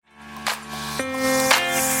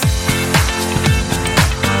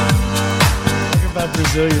About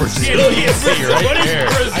resiliency. I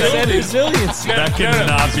said resiliency. That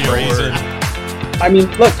cannot be a word. I mean,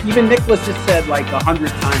 look, even Nicholas has said like 100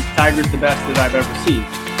 times, Tiger's the best that I've ever seen.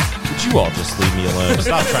 Would you all just leave me alone?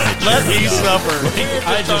 Stop trying to Let me suffer.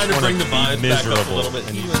 I just to want bring to the be vibes back up a miserable. little bit.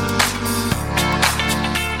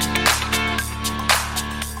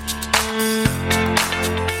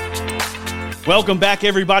 Welcome back,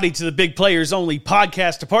 everybody, to the Big Players Only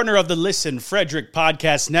podcast, a partner of the Listen Frederick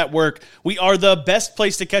Podcast Network. We are the best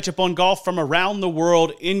place to catch up on golf from around the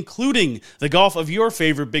world, including the golf of your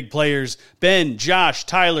favorite big players, Ben, Josh,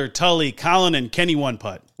 Tyler, Tully, Colin, and Kenny One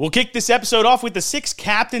Putt. We'll kick this episode off with the 6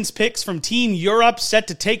 captains' picks from Team Europe set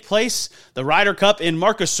to take place, the Ryder Cup in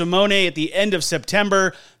Marcus Simone at the end of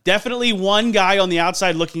September. Definitely one guy on the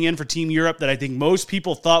outside looking in for Team Europe that I think most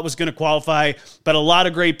people thought was going to qualify, but a lot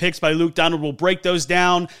of great picks by Luke Donald. We'll break those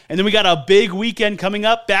down. And then we got a big weekend coming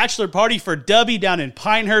up, bachelor party for Dubby down in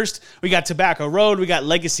Pinehurst. We got Tobacco Road, we got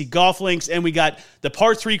Legacy Golf Links, and we got the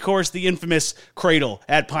par 3 course, the infamous Cradle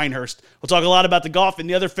at Pinehurst. We'll talk a lot about the golf and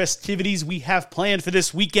the other festivities we have planned for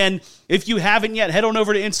this weekend. If you haven't yet, head on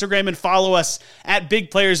over to Instagram and follow us at Big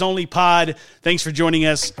Players Only Pod. Thanks for joining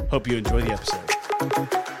us. Hope you enjoy the episode.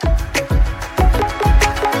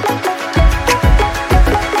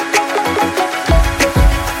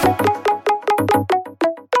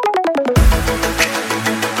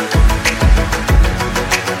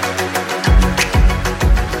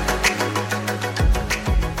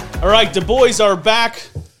 All right, the boys are back.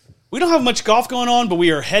 We don't have much golf going on, but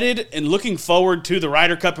we are headed and looking forward to the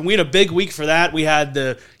Ryder Cup, and we had a big week for that. We had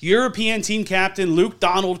the European team captain, Luke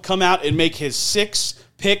Donald, come out and make his 6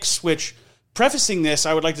 picks, which, prefacing this,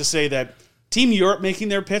 I would like to say that Team Europe making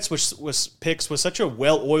their picks was such a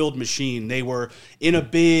well-oiled machine. They were in a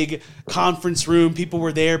big conference room. People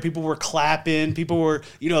were there. People were clapping. People were,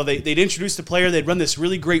 they'd introduce the player. They'd run this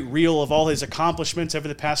really great reel of all his accomplishments over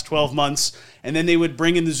the past 12 months, and then they would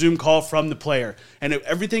bring in the Zoom call from the player. And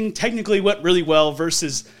everything technically went really well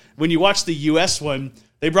versus when you watch the U.S. one,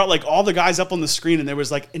 they brought like all the guys up on the screen, and there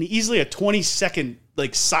was like easily a 20-second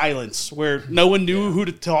like silence where no one knew who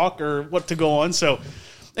to talk or what to go on. So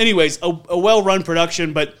anyways, a well-run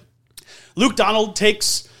production, but Luke Donald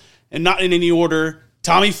takes, and not in any order,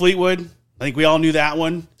 Tommy Fleetwood. I think we all knew that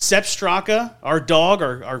one. Sepp Straka, our dog,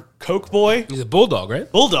 our Coke boy. He's a bulldog, right?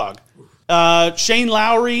 Bulldog. Shane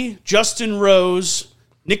Lowry, Justin Rose,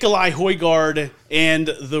 Nikolai Højgaard, and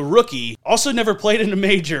the rookie, also never played in a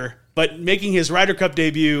major, but making his Ryder Cup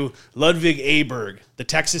debut, Ludwig Aberg, the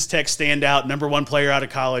Texas Tech standout, number 1 player out of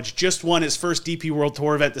college, just won his first DP World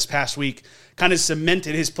Tour event this past week, kind of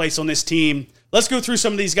cemented his place on this team. Let's go through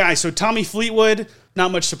some of these guys. So Tommy Fleetwood,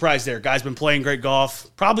 not much surprise there. Guy's been playing great golf.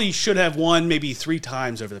 Probably should have won maybe 3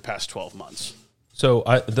 times over the past 12 months. So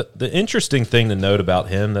the interesting thing to note about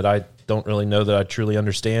him that I don't really know that I truly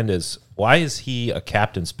understand is why is he a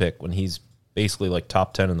captain's pick when he's basically like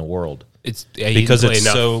top 10 in the world? It's because it's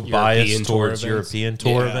so biased towards European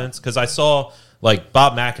tour events. Because I saw like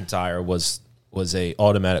Bob McIntyre was a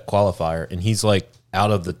automatic qualifier, and he's like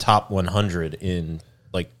out of the top 100 in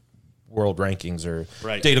like world rankings or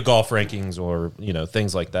data golf rankings or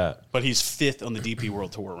things like that. But he's 5th on the DP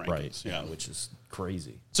World Tour rankings. Right, yeah, which is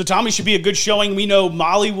crazy. So Tommy should be a good showing. We know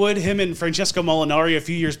Mollywood, him and Francesco Molinari a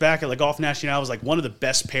few years back at La Golf Nacional was like one of the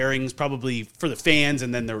best pairings probably for the fans,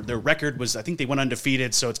 and then their record was, I think they went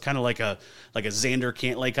undefeated, so it's kind of like a Xander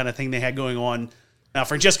Cantlay kind of thing they had going on. Now,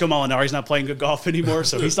 Francesco Molinari's not playing good golf anymore,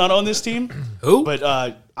 so he's not on this team. Who? But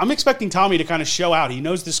I'm expecting Tommy to kind of show out. He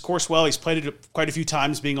knows this course well. He's played it quite a few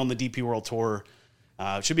times being on the DP World Tour.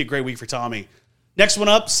 It should be a great week for Tommy. Next one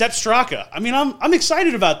up, Sepp Straka. I mean, I'm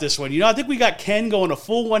excited about this one. I think we got Ken going a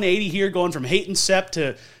full 180 here, going from hating Sepp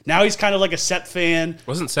to now he's kind of like a Sepp fan.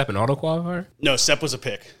 Wasn't Sepp an auto qualifier? No, Sepp was a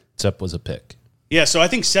pick. Sepp was a pick. Yeah, so I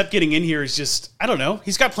think Sepp getting in here is just, I don't know.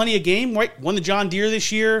 He's got plenty of game, right? Won the John Deere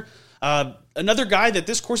this year. Another guy that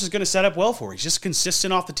this course is going to set up well for. He's just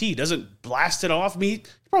consistent off the tee. Doesn't blast it off. I mean, he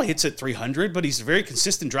probably hits it 300, but he's a very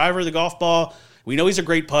consistent driver of the golf ball. We know he's a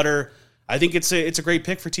great putter. I think it's a great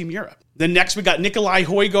pick for Team Europe. Then next we got Nikolai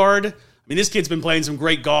Højgaard. I mean, this kid's been playing some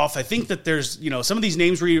great golf. I think that there's, some of these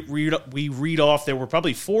names we read off. There were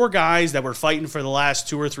probably 4 guys that were fighting for the last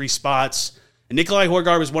 2 or 3 spots. And Nikolai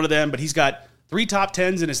Højgaard was one of them, but he's got 3 top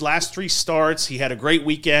 10s in his last 3 starts. He had a great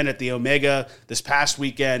weekend at the Omega this past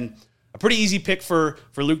weekend. A pretty easy pick for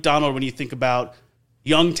Luke Donald when you think about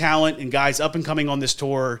young talent and guys up and coming on this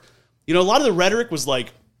tour. A lot of the rhetoric was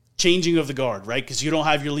like changing of the guard, right? Because you don't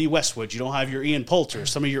have your Lee Westwood, you don't have your Ian Poulter,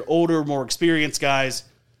 some of your older, more experienced guys.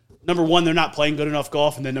 Number 1, they're not playing good enough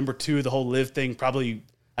golf, and then number 2, the whole live thing probably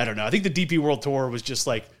I don't know. I think the DP World Tour was just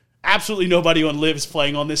like absolutely nobody on Liv is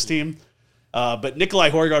playing on this team. But Nikolai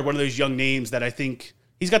Højgaard, one of those young names that I think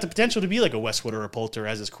he's got the potential to be like a Westwood or a Poulter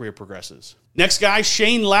as his career progresses. Next guy,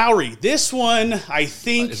 Shane Lowry. This one, I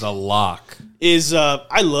think, is a lock.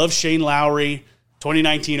 I love Shane Lowry,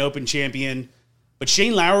 2019 Open champion. But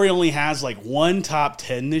Shane Lowry only has like one top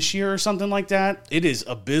 10 this year or something like that. It is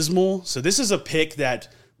abysmal. So this is a pick that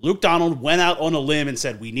Luke Donald went out on a limb and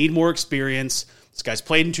said, we need more experience. This guy's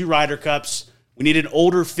played in 2 Ryder Cups. We need an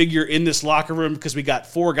older figure in this locker room because we got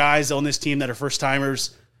 4 guys on this team that are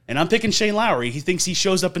first-timers. And I'm picking Shane Lowry. He thinks he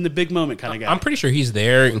shows up in the big moment kind of guy. I'm pretty sure he's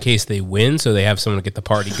there in case they win, so they have someone to get the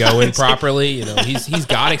party going properly. You know, he's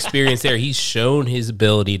got experience there. He's shown his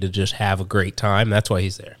ability to just have a great time. That's why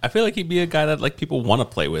he's there. I feel like he'd be a guy that like people want to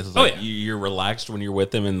play with. It's like you're relaxed when you're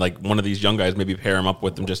with him, and like one of these young guys maybe pair him up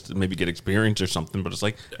with them just to maybe get experience or something. But it's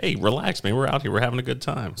like, hey, relax, man. We're out here. We're having a good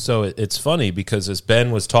time. So it's funny because as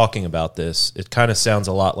Ben was talking about this, it kind of sounds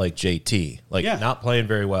a lot like JT, not playing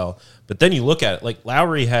very well. But then you look at it, like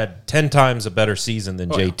Lowry had 10 times a better season than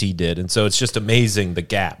JT did. And so it's just amazing the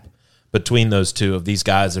gap between those two of these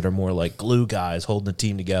guys that are more like glue guys holding the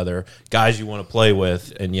team together, guys you want to play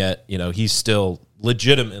with. And yet, you know, he still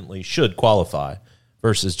legitimately should qualify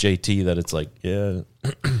versus JT that it's like, yeah.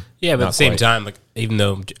 Yeah, but at the same time, like even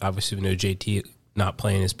though obviously we know JT not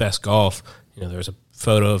playing his best golf, you know, there's a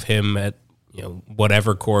photo of him at, you know,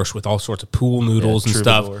 whatever course with all sorts of pool noodles and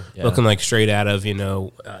stuff, looking like straight out of, you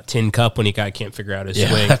know, Tin Cup when he can't figure out his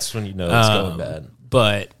swing. That's when you know it's going bad.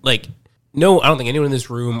 But, like, no, I don't think anyone in this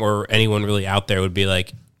room or anyone really out there would be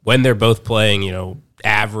like, when they're both playing, you know,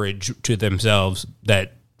 average to themselves,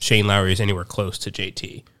 that Shane Lowry is anywhere close to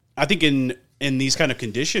JT. I think in these kind of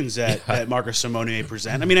conditions that Marcus Simone may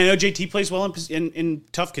present. I mean, I know JT plays well in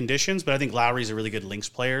tough conditions, but I think Lowry's a really good links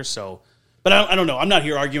player, so... But I don't know. I'm not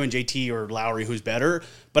here arguing JT or Lowry who's better.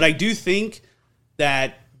 But I do think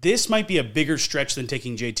that this might be a bigger stretch than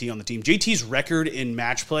taking JT on the team. JT's record in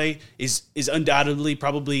match play is undoubtedly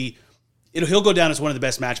probably he'll go down as one of the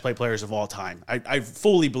best match play players of all time. I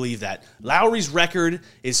fully believe that. Lowry's record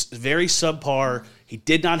is very subpar. He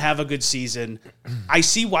did not have a good season. I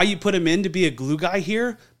see why you put him in to be a glue guy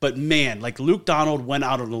here, but man, like Luke Donald went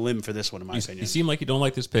out on a limb for this one, in my opinion. You seem like you don't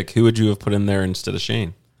like this pick. Who would you have put in there instead of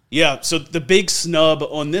Shane? Yeah, so the big snub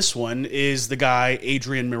on this one is the guy,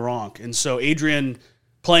 Adrian Meronk. And so Adrian,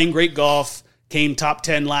 playing great golf, came top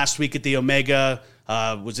 10 last week at the Omega,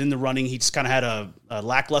 was in the running. He just kind of had a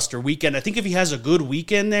lackluster weekend. I think if he has a good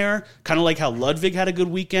weekend there, kind of like how Ludwig had a good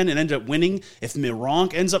weekend and ended up winning, if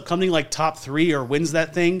Meronk ends up coming like top 3 or wins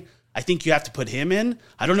that thing, I think you have to put him in.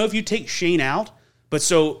 I don't know if you take Shane out, but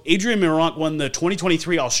so Adrian Meronk won the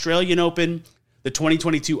 2023 Australian Open, the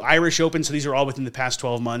 2022 Irish Open, so these are all within the past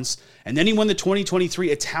 12 months. And then he won the 2023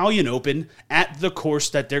 Italian Open at the course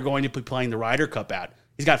that they're going to be playing the Ryder Cup at.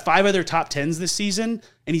 He's got 5 other top 10s this season,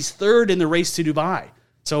 and he's 3rd in the race to Dubai.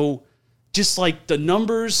 So just like the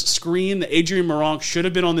numbers scream that Adrian Meronk should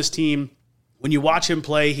have been on this team. When you watch him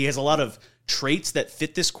play, he has a lot of traits that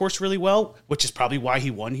fit this course really well, which is probably why he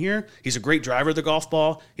won here. He's a great driver of the golf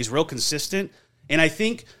ball. He's real consistent. And I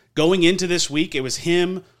think going into this week, it was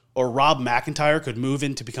him or Rob McIntyre could move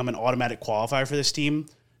in to become an automatic qualifier for this team.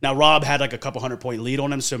 Now, Rob had like a couple 100-point lead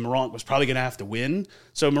on him, so Meronk was probably going to have to win.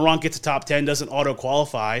 So Meronk gets a top 10, doesn't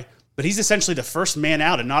auto-qualify, but he's essentially the first man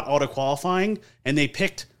out and not auto-qualifying, and they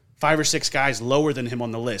picked 5 or 6 guys lower than him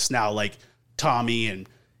on the list. Now, like Tommy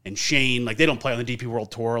and Shane, like they don't play on the DP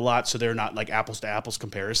World Tour a lot, so they're not like apples-to-apples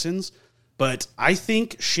comparisons. But I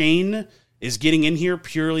think Shane is getting in here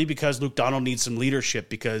purely because Luke Donald needs some leadership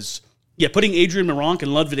because... Yeah, putting Adrian Meronk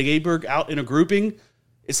and Ludwig Aberg out in a grouping,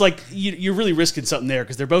 it's like you're really risking something there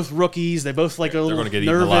because they're both rookies. They're both like a little nervous. They're going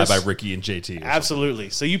to get eaten alive by Ricky and JT.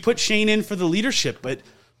 Absolutely. So you put Shane in for the leadership, but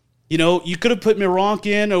you know you could have put Meronk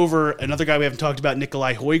in over another guy we haven't talked about,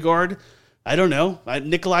 Nikolai Højgaard. I don't know.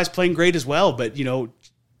 Nikolai's playing great as well, but you know,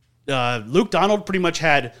 Luke Donald pretty much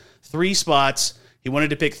had 3 spots. He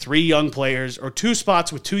wanted to pick 3 young players or 2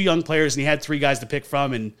 spots with 2 young players, and he had 3 guys to pick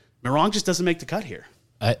from, and Meronk just doesn't make the cut here.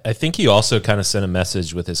 I think he also kind of sent a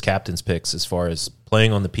message with his captain's picks as far as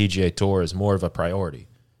playing on the PGA Tour is more of a priority.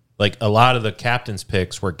 Like a lot of the captain's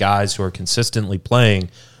picks were guys who are consistently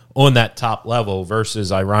playing on that top level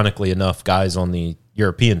versus, ironically enough, guys on the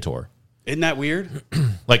European Tour. Isn't that weird?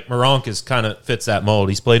 Like Meronk is kind of fits that mold.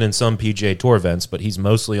 He's played in some PGA Tour events, but he's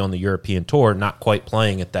mostly on the European Tour, not quite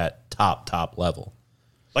playing at that top level.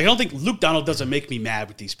 Like I don't think Luke Donald doesn't make me mad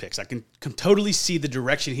with these picks. I can totally see the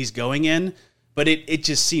direction he's going in. But it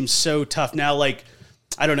just seems so tough. Now, like,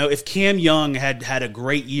 I don't know, if Cam Young had a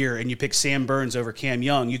great year and you pick Sam Burns over Cam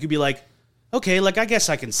Young, you could be like, okay, like I guess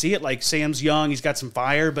I can see it. Like Sam's young, he's got some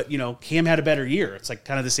fire, but Cam had a better year. It's like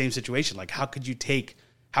kind of the same situation. Like how could you take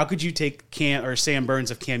Cam or Sam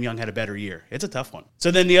Burns if Cam Young had a better year? It's a tough one.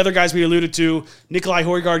 So then the other guys we alluded to, Nikolai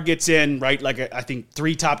Højgaard gets in, right? Like I think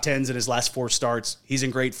 3 top 10s in his last 4 starts. He's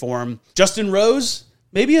in great form. Justin Rose,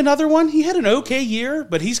 maybe another one. He had an okay year,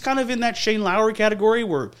 but he's kind of in that Shane Lowry category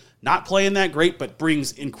where not playing that great, but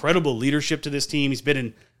brings incredible leadership to this team. He's been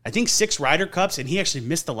in, I think, 6 Ryder Cups, and he actually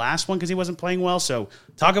missed the last one because he wasn't playing well. So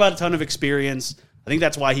talk about a ton of experience. I think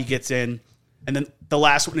that's why he gets in. And then the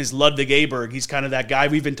last one is Ludvig Aberg. He's kind of that guy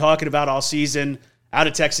we've been talking about all season, out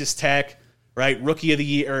of Texas Tech, right? Rookie of the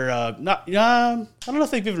year. I don't know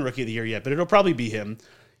if they've given Rookie of the Year yet, but it'll probably be him.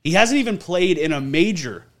 He hasn't even played in a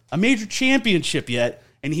major championship yet,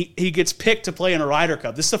 and he gets picked to play in a Ryder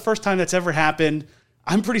Cup. This is the first time that's ever happened.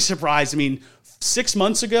 I'm pretty surprised. I mean, 6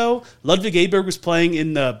 months ago, Ludvig Aberg was playing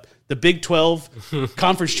in the Big 12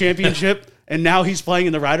 Conference Championship, and now he's playing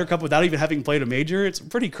in the Ryder Cup without even having played a major. It's a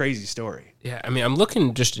pretty crazy story. Yeah, I mean, I'm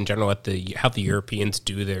looking just in general at how the Europeans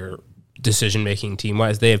do their decision-making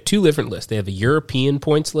team-wise. They have 2 different lists. They have a European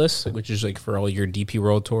points list, which is like for all your DP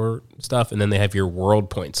World Tour stuff, and then they have your world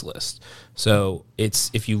points list. So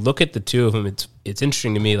if you look at the 2 of them, it's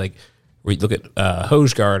interesting to me, like, we look at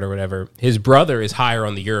Højgaard or whatever. His brother is higher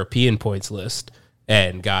on the European points list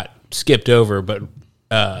and got skipped over. But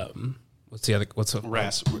Rasmus?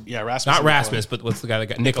 Not Rasmus, but what's the guy that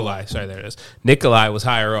got Nikolai? Sorry, there it is. Nikolai was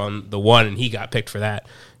higher on the 1, and he got picked for that.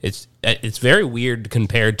 It's very weird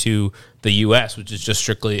compared to the U.S., which is just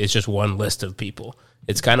it's just one list of people.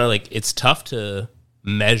 It's kind of like it's tough to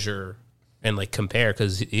measure and like compare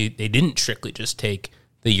because they didn't strictly just take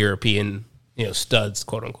the European studs,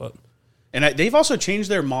 quote unquote. And they've also changed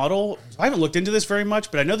their model. I haven't looked into this very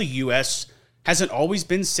much, but I know the U.S. hasn't always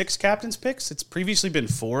been 6 captains picks. It's previously been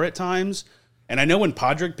 4 at times. And I know when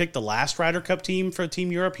Padraig picked the last Ryder Cup team for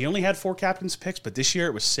Team Europe, he only had 4 captains picks, but this year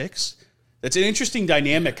it was 6. That's an interesting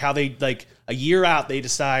dynamic how they, like, a year out, they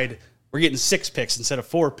decide we're getting 6 picks instead of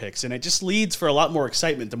 4 picks. And it just leads for a lot more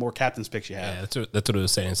excitement the more captains picks you have. Yeah, that's what it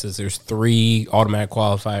was saying. It says there's 3 automatic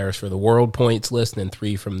qualifiers for the world points list and then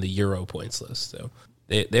 3 from the Euro points list. So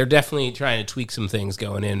they're definitely trying to tweak some things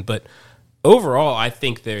going in, but overall, I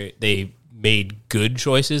think they made good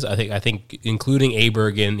choices. I think including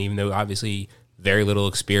Aberg in, even though obviously very little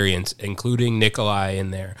experience, including Nikolai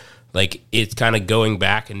in there, like it's kind of going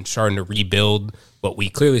back and starting to rebuild what we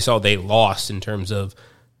clearly saw they lost in terms of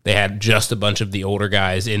they had just a bunch of the older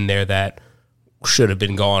guys in there that should have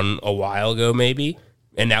been gone a while ago, maybe,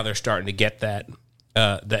 and now they're starting to get that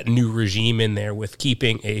new regime in there with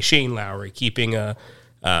keeping a Shane Lowry, keeping a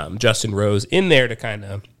Justin Rose in there to kind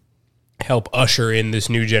of help usher in this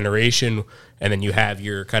new generation. And then you have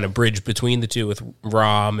your kind of bridge between the 2 with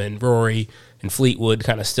Rahm and Rory and Fleetwood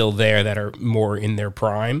kind of still there that are more in their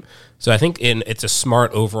prime. So I think it's a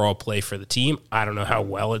smart overall play for the team. I don't know how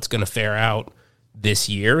well it's going to fare out this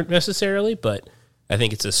year necessarily, but I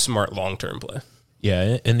think it's a smart long-term play.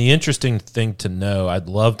 Yeah, and the interesting thing to know, I'd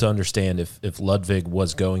love to understand if Ludvig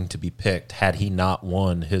was going to be picked had he not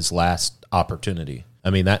won his last opportunity. I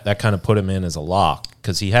mean, that kind of put him in as a lock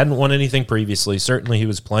because he hadn't won anything previously. Certainly he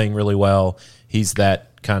was playing really well. He's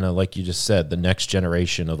that kind of, like you just said, the next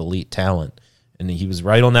generation of elite talent. And he was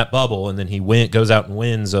right on that bubble, and then he goes out and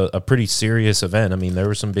wins a pretty serious event. I mean, there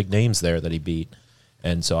were some big names there that he beat.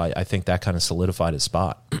 And so I think that kind of solidified his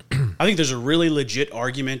spot. I think there's a really legit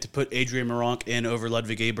argument to put Adrian Meronk in over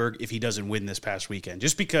Ludvig Aberg if he doesn't win this past weekend.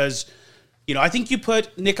 Just because, I think you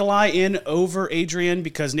put Nikolai in over Adrian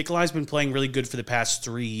because Nikolai's been playing really good for the past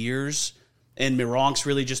 3 years, and Meronk's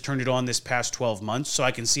really just turned it on this past 12 months. So I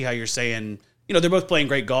can see how you're saying, they're both playing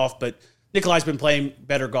great golf, but Nikolai's been playing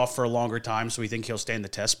better golf for a longer time, so we think he'll stand the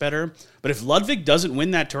test better. But if Ludvig doesn't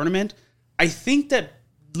win that tournament, I think that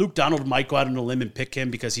Luke Donald might go out on a limb and pick him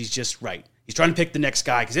because he's just right. He's trying to pick the next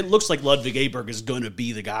guy because it looks like Ludvig Aberg is going to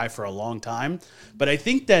be the guy for a long time. But I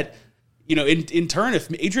think that, in turn, if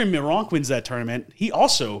Adrian Meronk wins that tournament, he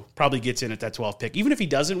also probably gets in at that 12th pick. Even if he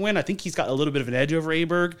doesn't win, I think he's got a little bit of an edge over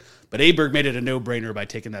Aberg. But Aberg made it a no-brainer by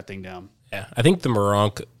taking that thing down. Yeah, I think the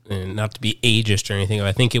Meronk, not to be ageist or anything,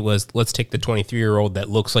 I think it was, let's take the 23-year-old that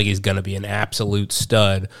looks like he's going to be an absolute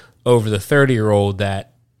stud over the 30-year-old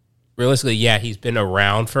that, realistically, yeah, he's been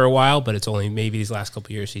around for a while, but it's only maybe these last couple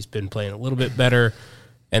of years he's been playing a little bit better.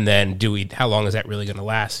 And then how long is that really going to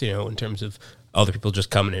last, in terms of other people just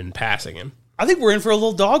coming in and passing him? I think we're in for a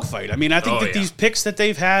little dogfight. I mean, I think these picks that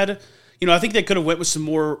they've had, I think they could have went with some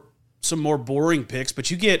more boring picks, but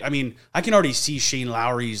I can already see Shane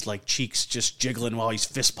Lowry's like cheeks just jiggling while he's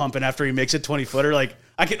fist pumping after he makes a 20-footer. Like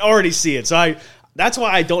I can already see it. So That's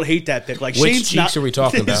why I don't hate that pick. Like, which Shane's cheeks are we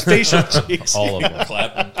talking about? Facial cheeks. All of them.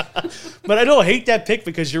 Clapping. But I don't hate that pick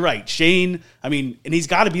because you're right. Shane, I mean, and he's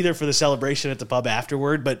got to be there for the celebration at the pub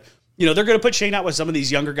afterward. But, you know, they're going to put Shane out with some of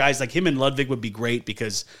these younger guys. Like him and Ludwig would be great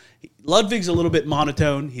because Ludwig's a little bit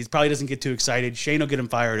monotone. He probably doesn't get too excited. Shane will get him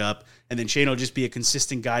fired up. And then Shane will just be a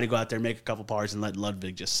consistent guy to go out there, make a couple pars, and let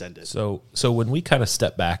Ludwig just send it. So when we kind of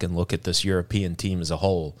step back and look at this European team as a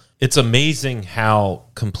whole, it's amazing how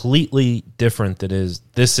completely different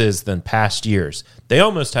this is than past years. They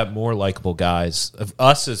almost have more likable guys. Of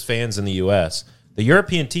us as fans in the U.S., the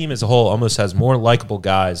European team as a whole almost has more likable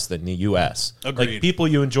guys than the U.S. Agreed. Like people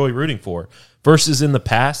you enjoy rooting for. Versus in the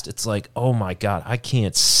past, it's like, oh my God, I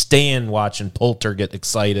can't stand watching Poulter get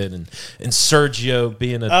excited and Sergio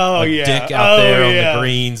being a dick out there on the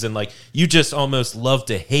greens. And like, you just almost love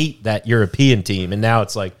to hate that European team. And now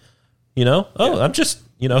it's like, I'm just,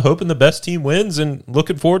 hoping the best team wins and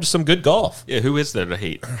looking forward to some good golf. Yeah, who is there to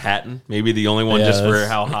hate? Hatton? Maybe the only one just for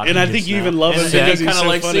how hot and he I think is you now. even love him because he's so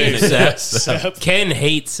like funny. Sepp. Ken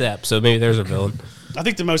hates Sepp, so maybe there's a villain. I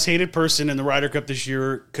think the most hated person in the Ryder Cup this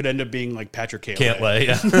year could end up being like Patrick Cantlay.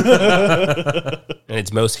 And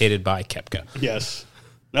it's most hated by Koepka. Yes.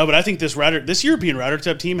 No, but I think this European Ryder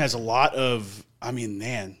Cup team has a lot of,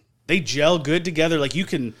 they gel good together. Like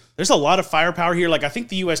there's a lot of firepower here. Like I think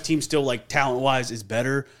the U.S. team still like talent-wise is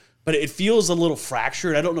better, but it feels a little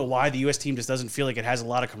fractured. I don't know why the U.S. team just doesn't feel like it has a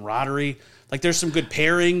lot of camaraderie. Like there's some good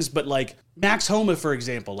pairings, but like Max Homa, for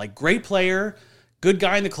example, like great player, good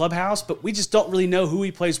guy in the clubhouse, but we just don't really know who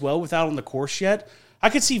he plays well with out on the course yet.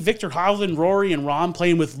 I could see Victor Hovland, Rory, and Rahm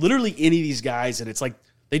playing with literally any of these guys, and it's like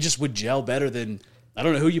they just would gel better than, I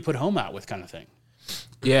don't know who you put home out with kind of thing.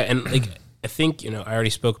 Yeah, and like I think, I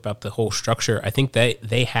already spoke about the whole structure. I think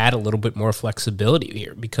they had a little bit more flexibility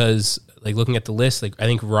here because, like, looking at the list, like I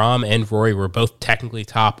think Rahm and Rory were both technically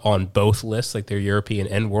top on both lists, like their European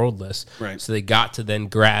and world lists. Right. So they got to then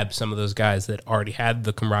grab some of those guys that already had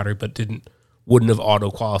the camaraderie but wouldn't have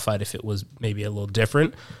auto-qualified if it was maybe a little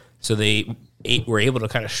different. So they were able to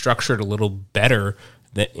kind of structure it a little better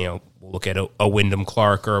that, look at a Wyndham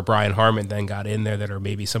Clark or a Brian Harman then got in there that are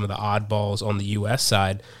maybe some of the oddballs on the U.S.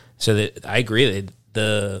 side. So that I agree that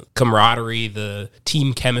the camaraderie, the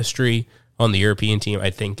team chemistry on the European team,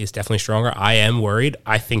 I think is definitely stronger. I am worried.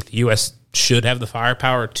 I think the U.S. should have the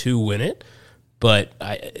firepower to win it, but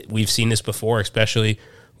we've seen this before, especially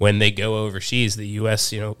when they go overseas. The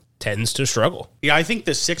U.S., tends to struggle. Yeah, I think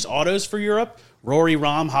the 6 autos for Europe, Rory,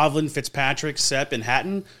 Rahm, Hovland, Fitzpatrick, Sepp, and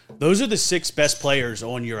Hatton, those are the 6 best players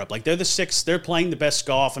on Europe. Like, they're the 6, they're playing the best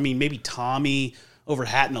golf. I mean, maybe Tommy over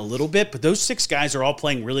Hatton a little bit, but those 6 guys are all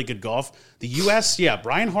playing really good golf. The U.S.,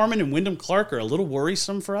 Brian Harman and Wyndham Clark are a little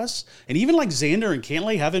worrisome for us. And even like Xander and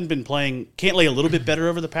Cantlay haven't been playing. Cantlay a little bit better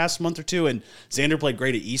over the past month or two, and Xander played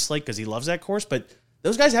great at Eastlake because he loves that course, but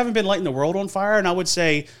those guys haven't been lighting the world on fire. And I would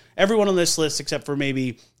say everyone on this list, except for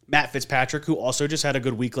maybe Matt Fitzpatrick, who also just had a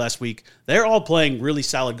good week last week, they're all playing really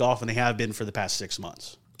solid golf, and they have been for the past 6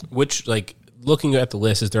 months. Which, like, looking at the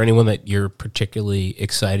list, is there anyone that you're particularly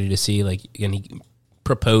excited to see, like, any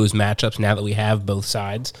proposed matchups now that we have both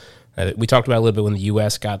sides? We talked about a little bit when the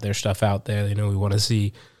U.S. got their stuff out there. We want to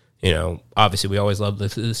see, obviously we always love the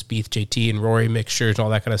Spieth, JT, and Rory mixtures and all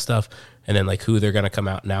that kind of stuff. And then, like, who they're going to come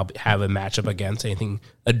out now have a matchup against,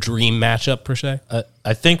 a dream matchup, per se?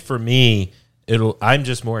 I think for me, I'm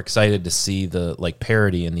just more excited to see the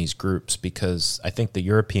parity in these groups because I think the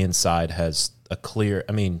European side has a clear.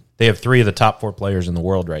 I mean, they have 3 of the top 4 players in the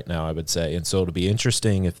world right now, I would say, and so it'll be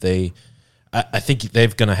interesting if they. I think they're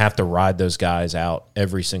going to have to ride those guys out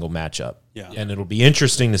every single matchup. Yeah, and it'll be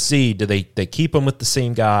interesting to see do they keep them with the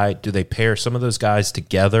same guy? Do they pair some of those guys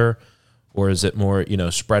together? Or is it more,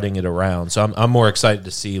 spreading it around? So I'm more excited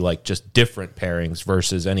to see just different pairings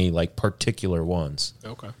versus any particular ones.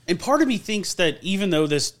 Okay. And part of me thinks that even though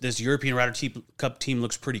this European Ryder Cup team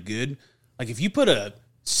looks pretty good, like if you put a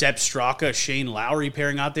Sepp Straka, Shane Lowry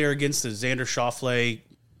pairing out there against the Xander Schauffele,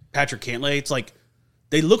 Patrick Cantlay, it's like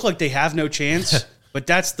they look like they have no chance. But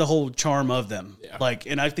that's the whole charm of them. Yeah.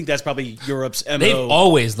 And I think that's probably Europe's MO. They've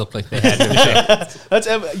always looked like they had no chance.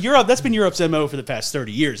 That's been Europe's MO for the past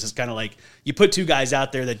 30 years. It's kind of like you put 2 guys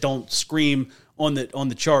out there that don't scream on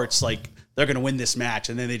the charts like they're going to win this match,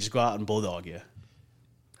 and then they just go out and bulldog you.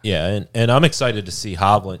 Yeah, and I'm excited to see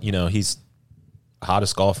Hovland. He's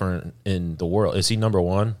hottest golfer in the world. Is he number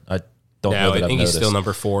 1? I think he's still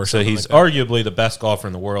number 4. So he's arguably the best golfer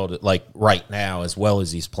in the world, right now, as well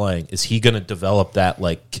as he's playing. Is he going to develop that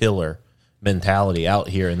killer mentality out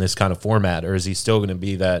here in this kind of format, or is he still going to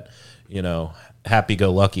be that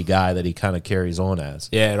happy-go-lucky guy that he kind of carries on as?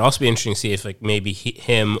 Yeah, it'd also be interesting to see if maybe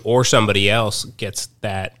him or somebody else gets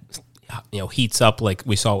that heats up like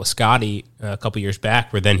we saw with Scotty a couple years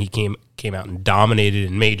back, where then he came out and dominated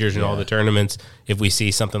in majors and all the tournaments. If we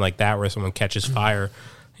see something like that where someone catches fire,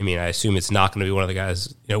 I mean, I assume it's not going to be one of the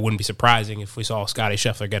guys. It wouldn't be surprising if we saw Scotty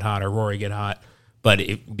Scheffler get hot or Rory get hot, but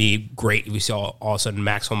it'd be great if we saw all of a sudden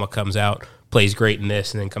Max Homa comes out, plays great in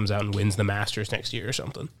this, and then comes out and wins the Masters next year or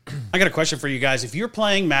something. I got a question for you guys. If you're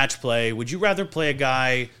playing match play, would you rather play a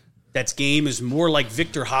guy that's game is more like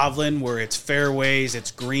Victor Hovland, where it's fairways, it's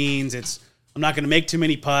greens, I'm not going to make too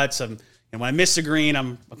many putts. And when I miss a green,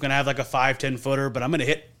 I'm going to have like a 5-10 footer, but I'm going to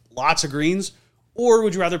hit lots of greens? Or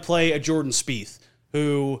would you rather play a Jordan Spieth,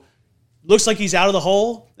 who looks like he's out of the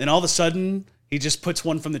hole, and all of a sudden he just puts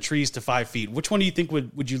one from the trees to 5 feet? Which one do you think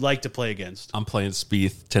would you like to play against? I'm playing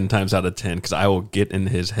Spieth 10 times out of 10 because I will get in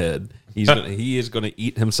his head. He is going to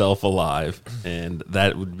eat himself alive, and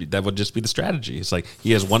that would just be the strategy. It's like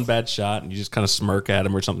he has one bad shot, and you just kind of smirk at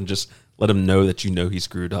him or something. Just let him know that you know he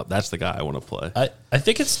screwed up. That's the guy I want to play. I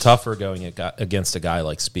think it's tougher going against a guy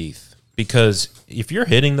like Spieth, because if you're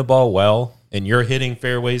hitting the ball well and you're hitting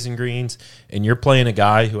fairways and greens, and you're playing a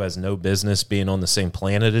guy who has no business being on the same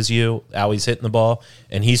planet as you, how he's hitting the ball,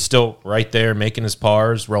 and he's still right there making his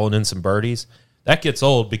pars, rolling in some birdies, that gets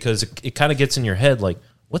old, because it kind of gets in your head like,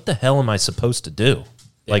 what the hell am I supposed to do?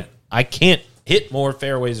 Yeah. Like, I can't hit more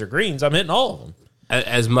fairways or greens. I'm hitting all of them.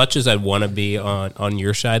 As much as I'd want to be on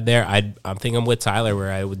your side there, I'm thinking I'm with Tyler, where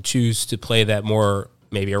I would choose to play that more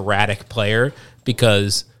maybe erratic player,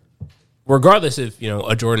 because regardless if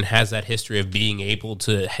a Jordan has that history of being able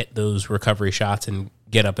to hit those recovery shots and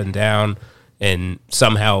get up and down and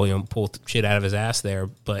somehow pull shit out of his ass there,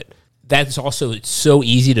 but that's also, it's so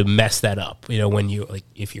easy to mess that up. When you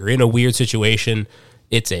if you're in a weird situation,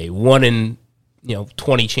 it's a 1 in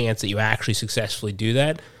 20 chance that you actually successfully do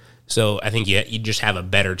that. So I think you just have a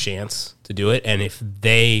better chance to do it. And if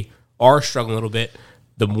they are struggling a little bit,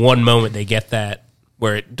 the one moment they get that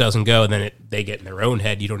where it doesn't go, and then they get in their own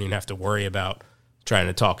head, you don't even have to worry about trying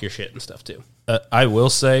to talk your shit and stuff too. I will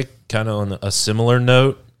say, kind of on a similar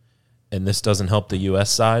note, and this doesn't help the U.S.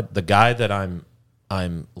 side, the guy that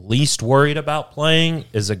I'm least worried about playing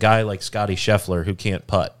is a guy like Scotty Scheffler who can't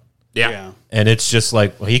putt. Yeah. And it's just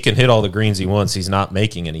like, well, he can hit all the greens he wants. He's not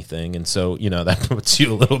making anything. And so, that puts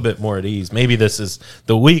you a little bit more at ease. Maybe this is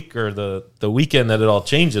the week or the weekend that it all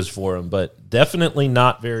changes for him, but definitely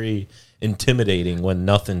not very intimidating when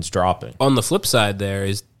nothing's dropping. On the flip side there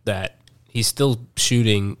is that he's still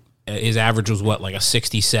shooting. His average was like a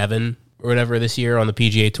 67 or whatever this year on the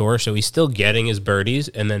PGA Tour. So he's still getting his birdies.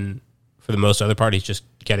 And then for the most other part, he's just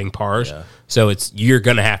getting pars. Yeah. So you're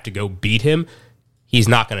going to have to go beat him. He's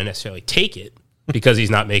not going to necessarily take it because he's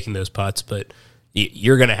not making those putts, but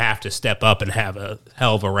you're going to have to step up and have a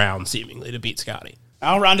hell of a round, seemingly, to beat Scotty.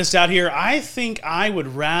 I'll round us out here. I think I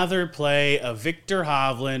would rather play a Victor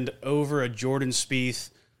Hovland over a Jordan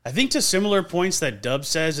Spieth. I think to similar points that Dubb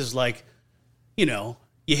says is like, you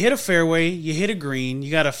hit a fairway, you hit a green, you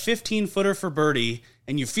got a 15-footer for birdie,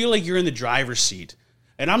 and you feel like you're in the driver's seat.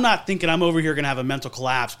 And I'm not thinking I'm over here going to have a mental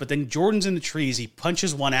collapse, but then Jordan's in the trees, he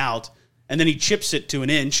punches one out, and then he chips it to an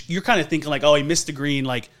inch. You're kind of thinking like, oh, he missed the green.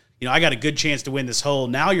 Like, I got a good chance to win this hole.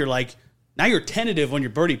 Now you're tentative on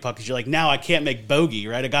your birdie putt because you're like, now I can't make bogey,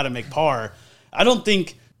 right? I got to make par. I'm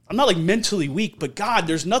not like mentally weak, but God,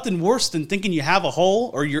 there's nothing worse than thinking you have a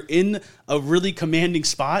hole or you're in a really commanding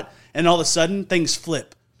spot and all of a sudden things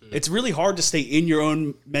flip. It's really hard to stay in your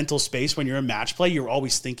own mental space when you're in match play. You're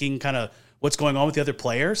always thinking kind of what's going on with the other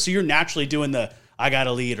player. So you're naturally doing the I got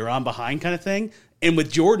to lead or I'm behind kind of thing. And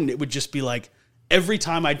with Jordan, it would just be like every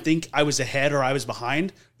time I'd think I was ahead or I was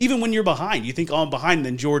behind, even when you're behind, you think, oh, I'm behind, and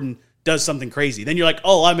then Jordan does something crazy. Then you're like,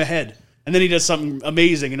 oh, I'm ahead. And then he does something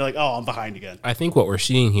amazing, and you're like, oh, I'm behind again. I think what we're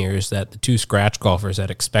seeing here is that the two scratch golfers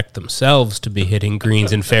that expect themselves to be hitting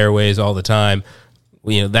greens and fairways all the time,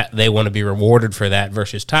 that they want to be rewarded for that,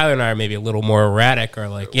 versus Tyler and I are maybe a little more erratic, or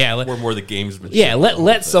like, we're more the gamesmanship. Yeah,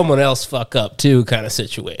 let someone else fuck up too kind of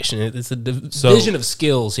situation. It's a division of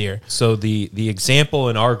skills here. So the example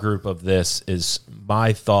in our group of this is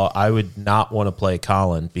my thought. I would not want to play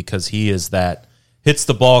Colin because he is that hits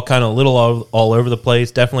the ball kind of a little all over the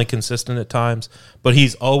place, definitely consistent at times, but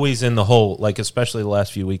he's always in the hole, like especially the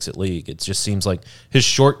last few weeks at League. It just seems like his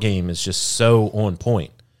short game is just so on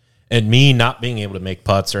point. And me not being able to make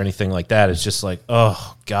putts or anything like that is just like,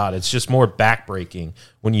 oh, God, it's just more backbreaking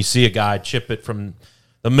when you see a guy chip it from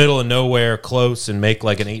the middle of nowhere close and make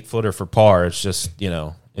like an 8-footer for par. It's just,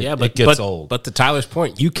 it gets old. But to Tyler's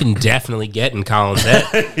point, you can definitely get in Colin's head.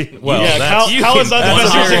 Colin's on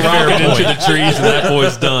the into the trees and that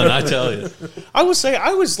boy's done, I tell you. I will say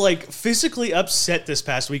I was like physically upset this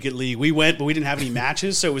past week at League. We went, but we didn't have any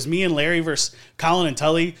matches, so it was me and Larry versus Colin and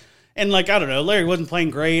Tully. And like, I don't know, Larry wasn't playing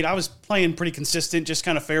great. I was playing pretty consistent, just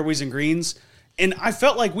kind of fairways and greens. And I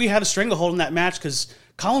felt like we had a stranglehold in that match because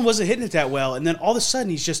Colin wasn't hitting it that well. And then all of a sudden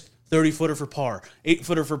he's just 30-footer for par,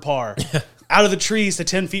 8-footer for par, out of the trees to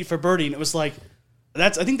 10 feet for birdie. And it was like, I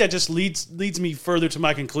think that just leads me further to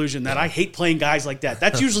my conclusion that I hate playing guys like that.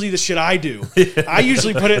 That's usually the shit I do. I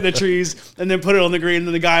usually put it in the trees and then put it on the green, and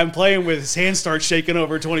then the guy I'm playing with, his hand starts shaking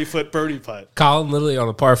over a 20-foot birdie putt. Colin literally on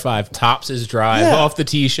the par 5 tops his drive off the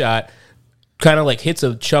tee shot, kind of like hits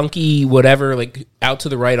a chunky whatever, like out to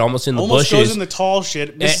the right, almost in the bushes. Almost goes in the tall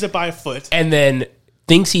shit, misses it by a foot. And then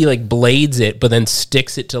thinks he like blades it, but then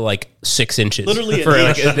sticks it to like 6 inches. Literally for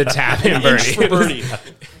like the tap in birdie. For birdie.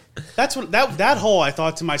 That's what that hole. I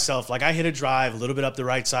thought to myself, like, I hit a drive a little bit up the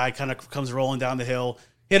right side, kind of comes rolling down the hill,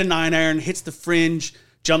 hit a 9-iron, hits the fringe,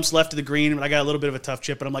 jumps left to the green, but I got a little bit of a tough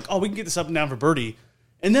chip, and I'm like, oh, we can get this up and down for birdie.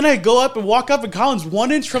 And then I go up and walk up, and Colin's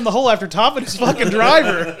 1 inch from the hole after topping his fucking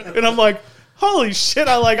driver, and I'm like, holy shit!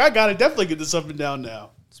 I gotta definitely get this up and down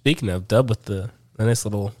now. Speaking of Dubb with the nice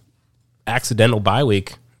little accidental bye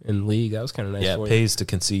week in league, that was kind of nice. Yeah, for it pays to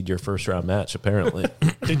concede your first round match. Apparently,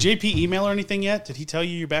 did JP email or anything yet? Did he tell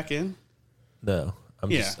you you're back in? No, I'm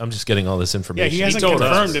just getting all this information. Yeah, he hasn't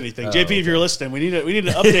confirmed anything. JP, if you're listening, we need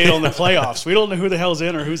an update on the playoffs. We don't know who the hell's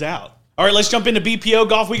in or who's out. All right, let's jump into BPO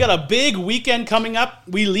golf. We got a big weekend coming up.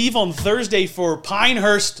 We leave on Thursday for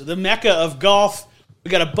Pinehurst, the mecca of golf. We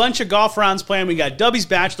got a bunch of golf rounds planned. We got Dubbs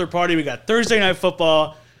Bachelor Party. We got Thursday Night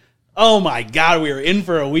Football. Oh, my God, we are in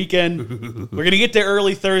for a weekend. We're going to get there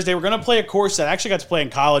early Thursday. We're going to play a course that I actually got to play in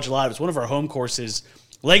college a lot. It was one of our home courses,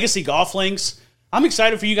 Legacy Golf Links. I'm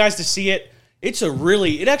excited for you guys to see it. It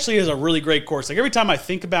actually is a really great course. Like, every time I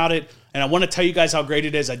think about it and I want to tell you guys how great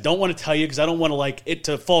it is, I don't want to tell you because I don't want to, like, it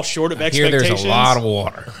to fall short of expectations. Here there's a lot of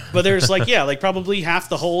water. But there's, like probably half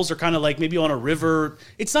the holes are kind of like maybe on a river.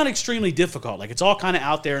 It's not extremely difficult. Like, it's all kind of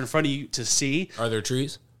out there in front of you to see. Are there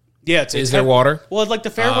trees? Yeah, is there water? Well, like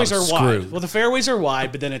the fairways are wide. Well, the fairways are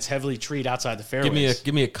wide, but then it's heavily treed outside the fairways.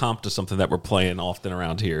 Give me a comp to something that we're playing often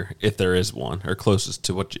around here, if there is one, or closest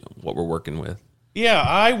to what we're working with. Yeah,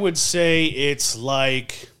 I would say it's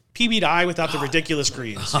like PB without the ridiculous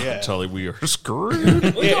greens. Yeah, totally, we are screwed.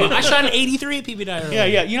 I shot an 83 at PB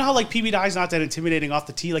Yeah. You know how like PB is not that intimidating off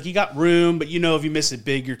the tee. Like, you got room, but if you miss it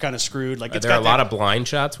big, you're kind of screwed. Like, there are a lot of blind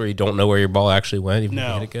shots where you don't know where your ball actually went. Even if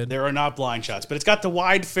you hit it good. There are not blind shots, but it's got the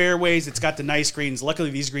wide fairways. It's got the nice greens.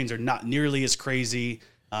 Luckily, these greens are not nearly as crazy.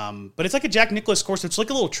 But it's like a Jack Nicklaus course. It's like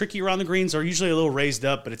a little tricky around the greens. They're usually a little raised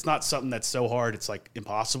up, but it's not something that's so hard it's like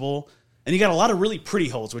impossible. And you got a lot of really pretty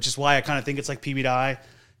holes, which is why I kind of think it's like PB.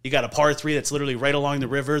 You got a par 3 that's literally right along the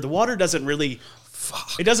river. The water doesn't really.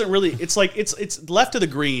 It doesn't really. It's like it's left of the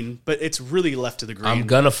green, but it's really left of the green. I'm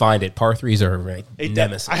gonna find it. Par 3s are right.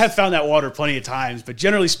 Nemesis. I have found that water plenty of times, but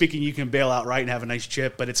generally speaking, you can bail out right and have a nice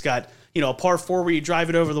chip. But it's got a par 4 where you drive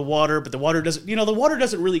it over the water, but the water doesn't. The water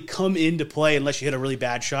doesn't really come into play unless you hit a really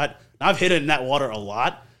bad shot. Now, I've hit it in that water a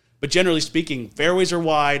lot, but generally speaking, fairways are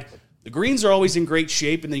wide. The greens are always in great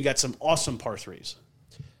shape, and then you got some awesome par 3s.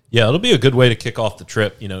 Yeah, it'll be a good way to kick off the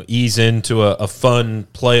trip. Ease into a fun,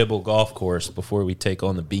 playable golf course before we take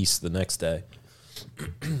on the beast the next day.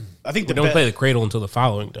 I think we don't play the Cradle until the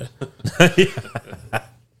following day.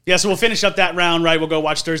 Yeah, so we'll finish up that round, right? We'll go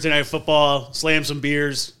watch Thursday Night Football, slam some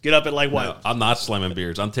beers, get up at like what? No, I'm not slamming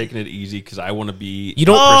beers. I'm taking it easy because I want to be. You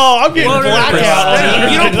don't. I'm getting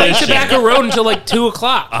blackout. You don't play Tobacco Road until like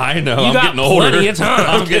 2:00. I know. I'm getting older. Plenty of time.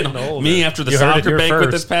 I'm getting older. Me after the soccer banquet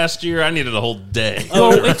this past year, I needed a whole day.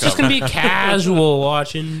 Oh, it's just gonna be casual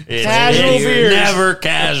watching. Casual beers. Never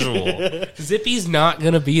casual. Zippy's not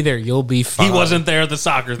gonna be there. You'll be fine. He wasn't there at the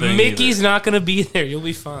soccer thing. Mickey's not gonna be there. You'll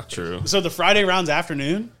be fine. True. So the Friday round's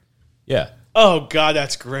afternoon. Yeah. Oh, God,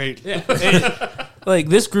 that's great. Yeah. Like,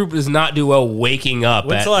 this group does not do well waking up.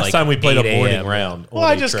 When's the last time we played a morning round? Well,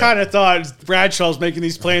 I just kind of thought Bradshaw's making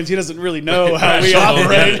these plans. He doesn't really know how we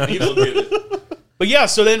operate. But yeah,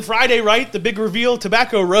 so then Friday, right, the big reveal,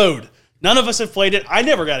 Tobacco Road. None of us have played it. I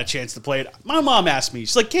never got a chance to play it. My mom asked me.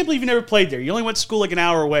 She's like, can't believe you never played there. You only went to school like an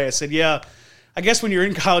hour away. I said, yeah, I guess when you're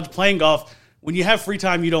in college playing golf, when you have free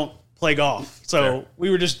time, you don't play golf. So we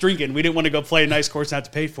were just drinking. We didn't want to go play a nice course and have to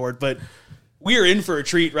pay for it. But we are in for a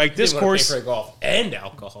treat, right? This course, pay for golf and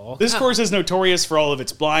alcohol. This course is notorious for all of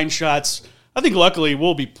its blind shots. I think luckily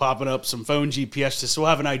we'll be popping up some phone GPS just so we'll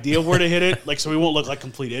have an idea of where to hit it, like so we won't look like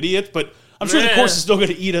complete idiots. But I'm sure the course is still going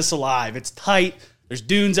to eat us alive. It's tight. There's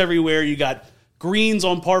dunes everywhere. You got greens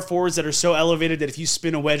on par 4s that are so elevated that if you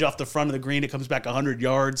spin a wedge off the front of the green, it comes back 100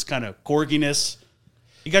 yards, kind of corkiness.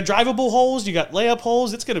 You got drivable holes. You got layup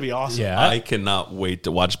holes. It's going to be awesome. Yeah, I cannot wait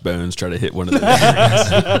to watch Bones try to hit one of those.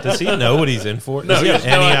 Does he know what he's in for? Does he have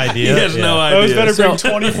any idea? He has no idea. Bones better bring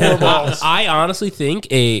 24 balls. I honestly think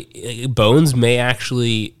a Bones may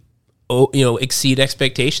actually, exceed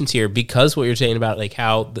expectations here, because what you're saying about like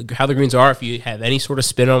how the greens are. If you have any sort of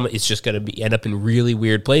spin on them, it's just going to end up in really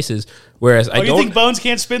weird places. Whereas you think Bones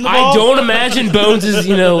can't spin the ball? I don't imagine Bones is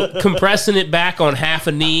compressing it back on half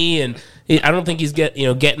a knee, and I don't think he's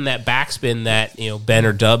getting that backspin that Ben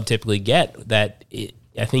or Dubb typically get.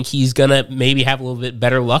 I think he's gonna maybe have a little bit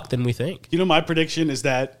better luck than we think. My prediction is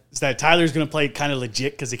that Tyler's gonna play kind of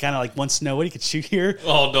legit because he kind of like wants to know what he could shoot here.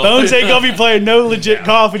 Oh, no. Bones ain't gonna be playing no legit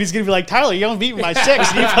golf, and he's gonna be like, Tyler, you don't beat me by 6,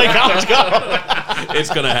 and you play college golf.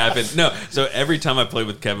 It's gonna happen. No, so every time I play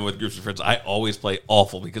with Kevin with groups of friends, I always play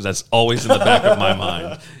awful because that's always in the back of my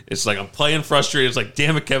mind. It's like I'm playing frustrated. It's like,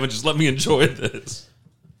 damn it, Kevin, just let me enjoy this.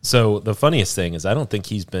 So the funniest thing is I don't think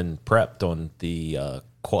he's been prepped on the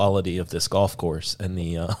quality of this golf course and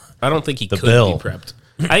the. I don't think he could bill. be prepped.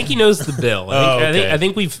 I think he knows the bill. I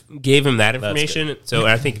think we've gave him that information, so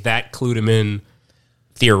I think that clued him in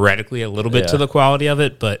theoretically a little bit to the quality of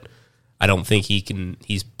it, but I don't think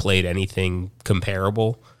he's played anything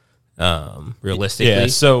comparable. Realistically, yeah.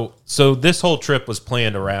 So this whole trip was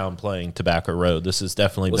planned around playing Tobacco Road. This has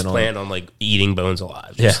definitely been planned on like eating Bones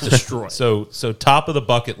alive, just destroy. So top of the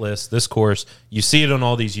bucket list. This course, you see it on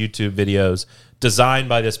all these YouTube videos, designed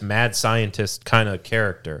by this mad scientist kind of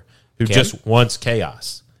character who just wants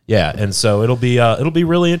chaos. Yeah, and so it'll be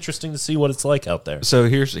really interesting to see what it's like out there. So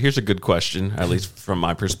here's a good question, at least from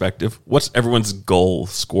my perspective. What's everyone's goal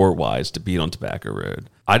score-wise to beat on Tobacco Road?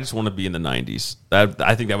 I just want to be in the 90s.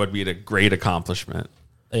 I think that would be a great accomplishment.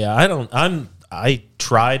 Yeah, I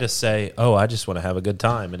try to say, I just want to have a good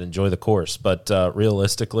time and enjoy the course, but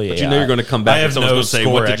realistically, but you're going to come back and someone's going to say,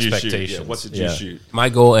 "What did you shoot? Yeah, what did you shoot?" My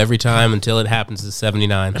goal every time until it happens is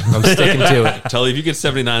 79. I'm sticking to it. Tully, if you get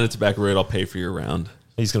 79 at Tobacco Road, I'll pay for your round.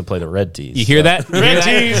 He's going to play the red tees. You hear that? Red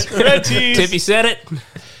tees. Tippy said it.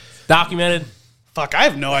 Documented. Fuck, I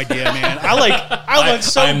have no idea, man.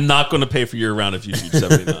 I'm not going to pay for your round if you shoot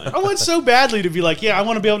 79. I want so badly to be like, I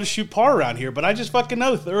want to be able to shoot par around here, but I just fucking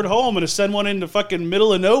know third hole, I'm going to send one into fucking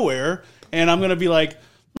middle of nowhere, and I'm going to be like,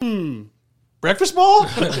 breakfast ball?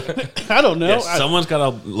 I don't know. Yeah, someone's got to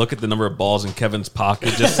look at the number of balls in Kevin's pocket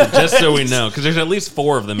just so we know, because there's at least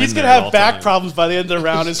 4 of them. He's going to have back problems by the end of the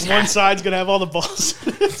round. His one side's going to have all the balls.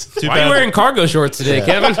 Why are you wearing cargo shorts today,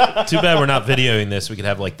 Kevin? Too bad we're not videoing this. We could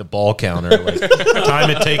have like the ball counter, like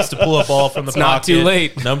time it takes to pull a ball from the pocket. Not too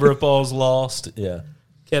late. Number of balls lost. Yeah.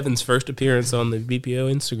 Kevin's first appearance on the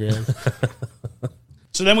BPO Instagram.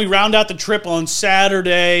 So then we round out the trip on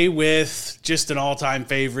Saturday with just an all-time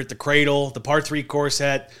favorite, the Cradle, the par 3 course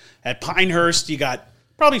at Pinehurst. You got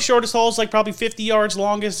probably shortest holes, like probably 50 yards.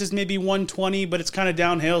 Longest is maybe 120, but it's kind of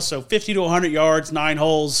downhill. So 50 to 100 yards, 9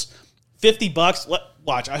 holes, $50.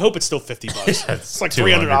 Watch, I hope it's still $50. It's like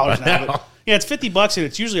 $300 now. But it's $50, and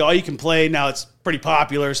it's usually all you can play. Now it's pretty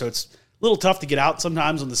popular, so it's a little tough to get out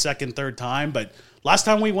sometimes on the second, third time. But last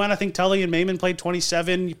time we went, I think Tully and Mayman played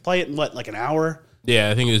 27. You play it in like an hour? Yeah,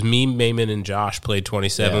 I think it was me, Mayman, and Josh played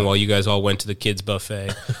 27 while you guys all went to the kids'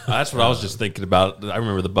 buffet. That's what I was just thinking about. I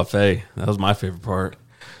remember the buffet. That was my favorite part.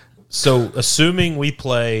 So, assuming we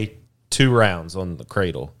play 2 rounds on the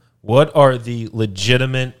Cradle, what are the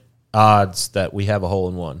legitimate odds that we have a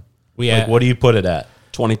hole-in-one? What do you put it at?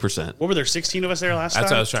 20%. What were there, 16 of us there last time?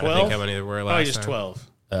 That's what I was trying to think how many there were last time. Just 12.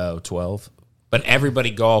 Oh, 12. But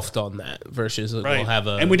everybody golfed on that versus we'll have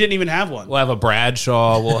and we didn't even have one. We'll have a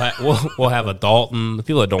Bradshaw. We'll have a Dalton. The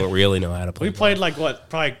people that don't really know how to play. We played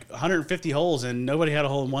probably 150 holes, and nobody had a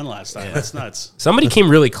hole in one last time. Yeah. That's nuts. Somebody came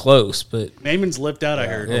really close, but Mayman's lipped out. I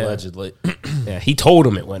heard allegedly. Yeah, he told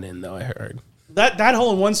him it went in though. I heard that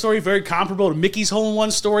hole in one story very comparable to Mickey's hole in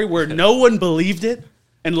one story, where no one believed it,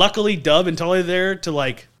 and luckily Dubb and Tully there to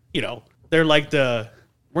they're like the.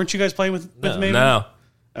 Weren't you guys playing with Mayman? No.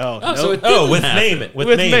 With Mayman. With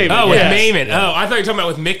Mayman. Oh, with Mayman. Oh, I thought you were talking about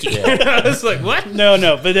with Mickey. I was like, what? No.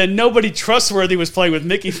 But then nobody trustworthy was playing with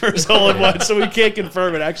Mickey for his hole-in-one, so we can't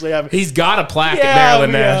confirm it actually happened. He's got a plaque at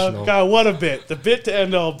Maryland National. God, what a bit. The bit to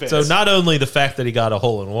end all bits. So not only the fact that he got a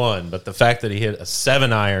hole-in-one, but the fact that he hit a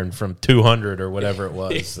 7-iron from 200 or whatever it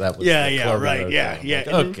was. That was right.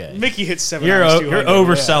 Okay. Mickey hit 7 irons. You're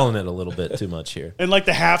overselling it a little bit too much here. And like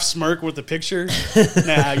the half smirk with the picture.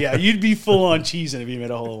 You'd be full on cheesing if you made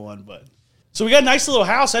a hole-in-one, but so we got a nice little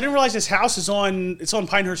house. I didn't realize this house is on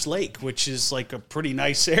Pinehurst Lake, which is like a pretty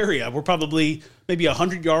nice area. We're probably maybe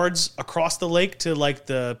 100 yards across the lake to like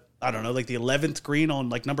the I don't know, like the 11th green on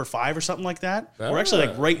like number 5 or something like that. We're actually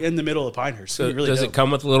like right in the middle of Pinehurst. So really does it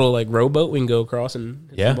come with a little like rowboat we can go across and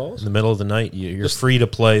hit some balls? In the middle of the night, you're free to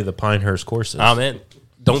play the Pinehurst courses. I'm in.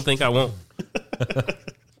 Don't think I won't.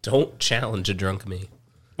 Don't challenge a drunk me.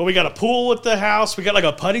 But we got a pool at the house. We got like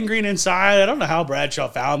a putting green inside. I don't know how Bradshaw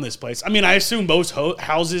found this place. I mean, I assume most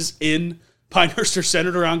houses in Pinehurst are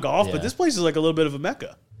centered around golf, but this place is like a little bit of a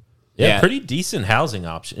mecca. Yeah, pretty decent housing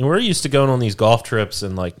option. And we're used to going on these golf trips,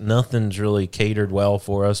 and like nothing's really catered well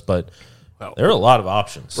for us, but there are a lot of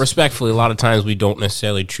options. Respectfully, a lot of times we don't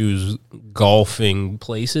necessarily choose golfing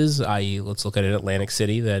places, i.e., let's look at an Atlantic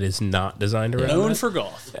City that is not designed around Known that. for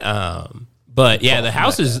golf. But yeah, the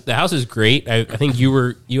house is great. I think you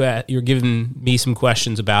were giving me some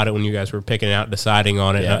questions about it when you guys were picking it out, deciding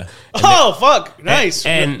on it. Yeah. Fuck, nice.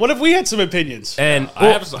 And what if we had some opinions? And I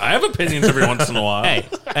have opinions every once in a while. hey,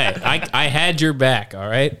 I had your back. All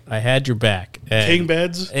right, I had your back. And King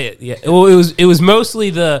beds. Well, it was mostly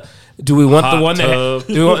the. Do we want Hot the one tub, that?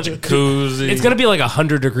 Do we want jacuzzi? It's gonna be like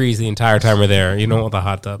 100 degrees the entire time we're there. You don't want the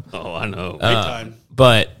hot tub. Oh, I know. Big time.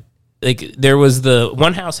 But like there was the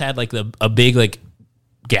one house had like a big like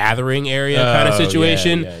gathering area kind of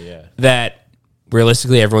situation that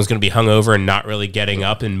realistically everyone's going to be hungover and not really getting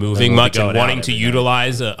up and moving much and wanting to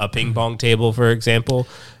utilize a ping pong table, for example.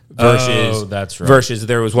 Versus, that's right. Versus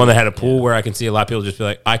there was one that had a pool where I can see a lot of people just be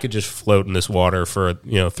like, I could just float in this water for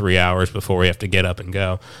 3 hours before we have to get up and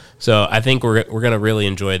go. So I think we're going to really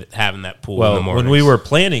enjoy having that pool in the morning. When we were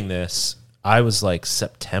planning this, I was like,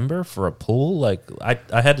 September for a pool? Like,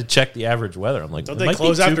 I had to check the average weather. I'm like, don't they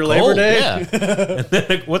close after Labor Day? Yeah. And then,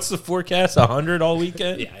 like, what's the forecast? 100 all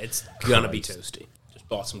weekend? Yeah, it's going to be toasty. Just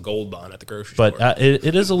bought some Gold Bond at the grocery store. But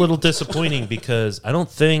it is a little disappointing because I don't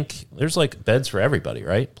think there's like beds for everybody,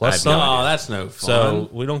 right? Plus some. No, that's no fun. So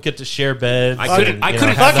we don't get to share beds. I couldn't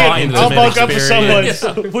I'll bunk up with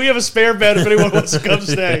someone. We have a spare bed if anyone wants to come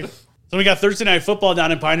stay. So we got Thursday night football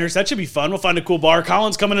down in Pinehurst. That should be fun. We'll find a cool bar.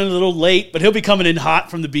 Colin's coming in a little late, but he'll be coming in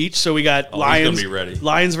hot from the beach. So we got Lions. He's gonna be ready.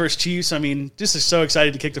 Lions versus Chiefs. I mean, just is so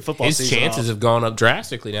excited to kick the football season. His chances have gone up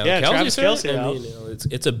drastically now. Yeah, Travis Kelce. I mean,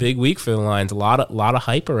 it's a big week for the Lions. A lot of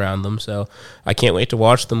hype around them. So I can't wait to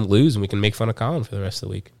watch them lose, and we can make fun of Colin for the rest of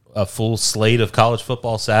the week. A full slate of college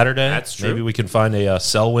football Saturday. That's true. Maybe we can find a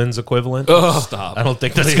Selwyn's equivalent. Oh, stop. I don't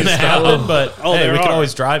think that's going to happen, but hey, we can are.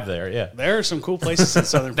 always drive there. Yeah, There are some cool places in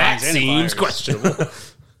Southern that Pines. seems questionable.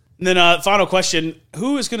 And then final question.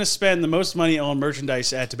 Who is going to spend the most money on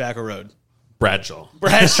merchandise at Tobacco Road? Bradshaw.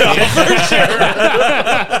 Bradshaw, for sure.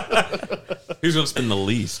 Who's going to spend the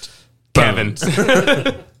least? Kevin.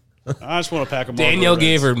 I just want to pack them all. Danielle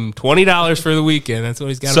gave him $20 for the weekend. That's what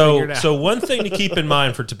he's got to figure out. So one thing to keep in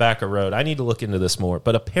mind for Tobacco Road, I need to look into this more,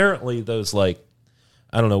 but apparently those like,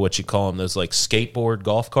 I don't know what you call them, those like skateboard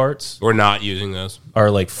golf carts We're not using those.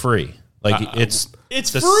 are like free. Like it's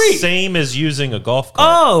It's the free. same as using a golf cart.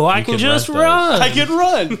 Oh, I You can just rent those. run. I can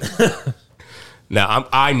run. No,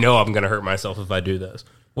 I know I'm going to hurt myself if I do those.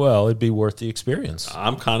 Well, it'd be worth the experience.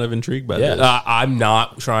 I'm kind of intrigued by Yeah. this. I'm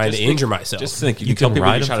not trying to injure myself. Just think, you You can tell can people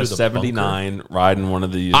ride you them shot a through the 79 riding one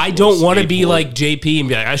of these. I don't want to be skateboard. like JP and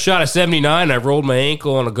be like, I shot a 79, I rolled my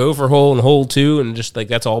ankle on a gopher hole in hole 2, and just like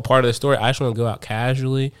that's all part of the story. I just want to go out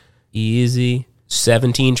casually, easy,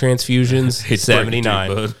 17 transfusions, It's working 79.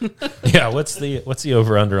 too, bud. Yeah, what's the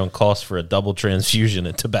over under on cost for a double transfusion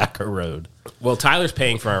at Tobacco Road? Well, Tyler's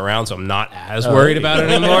paying for a round, so I'm not as worried about it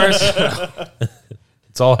anymore.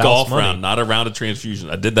 It's all house Golf money. round, not a round of transfusion.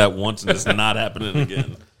 I did that once, and it's not happening again. I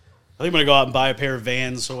think I'm going to go out and buy a pair of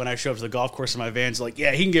Vans, so when I show up to the golf course in my Vans, like,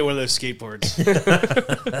 yeah, he can get one of those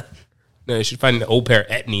skateboards. No, you should find an old pair of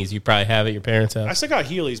Etnies you probably have at your parents' I house. still got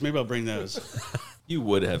Heelys. Maybe I'll bring those. You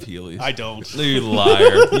would have Heelys. I don't. You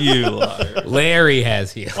liar. You liar. Larry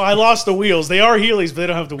has here. Well, I lost the wheels. They are Heelys, but they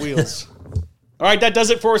don't have the wheels. All right, that does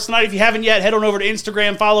it for us tonight. If you haven't yet, head on over to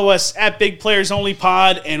Instagram, follow us at Big Players Only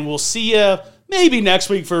Pod, and we'll see you maybe next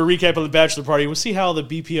week for a recap of the Bachelor Party. We'll see how the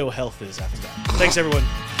BPO health is after that. Thanks, everyone.